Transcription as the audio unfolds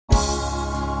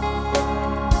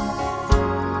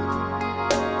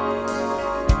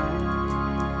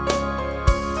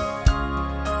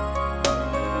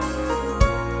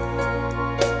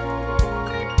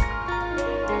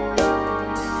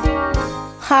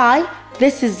Hi,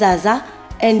 this is Zaza,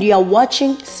 and you are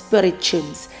watching Spirit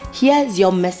Tunes. Here's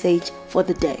your message for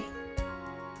the day.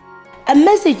 A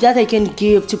message that I can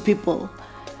give to people.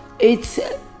 It's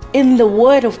in the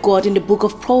Word of God in the book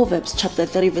of Proverbs, chapter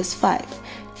 3, verse 5.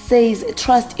 It says,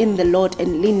 trust in the Lord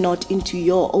and lean not into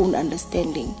your own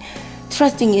understanding.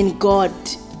 Trusting in God,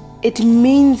 it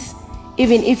means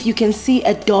even if you can see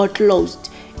a door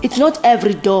closed, it's not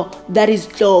every door that is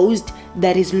closed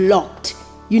that is locked.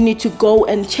 You need to go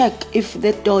and check if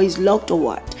that door is locked or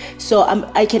what. So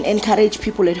I can encourage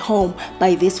people at home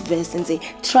by this verse and say,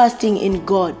 trusting in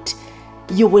God,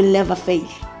 you will never fail.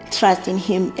 Trust in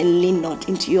Him and lean not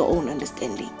into your own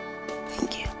understanding.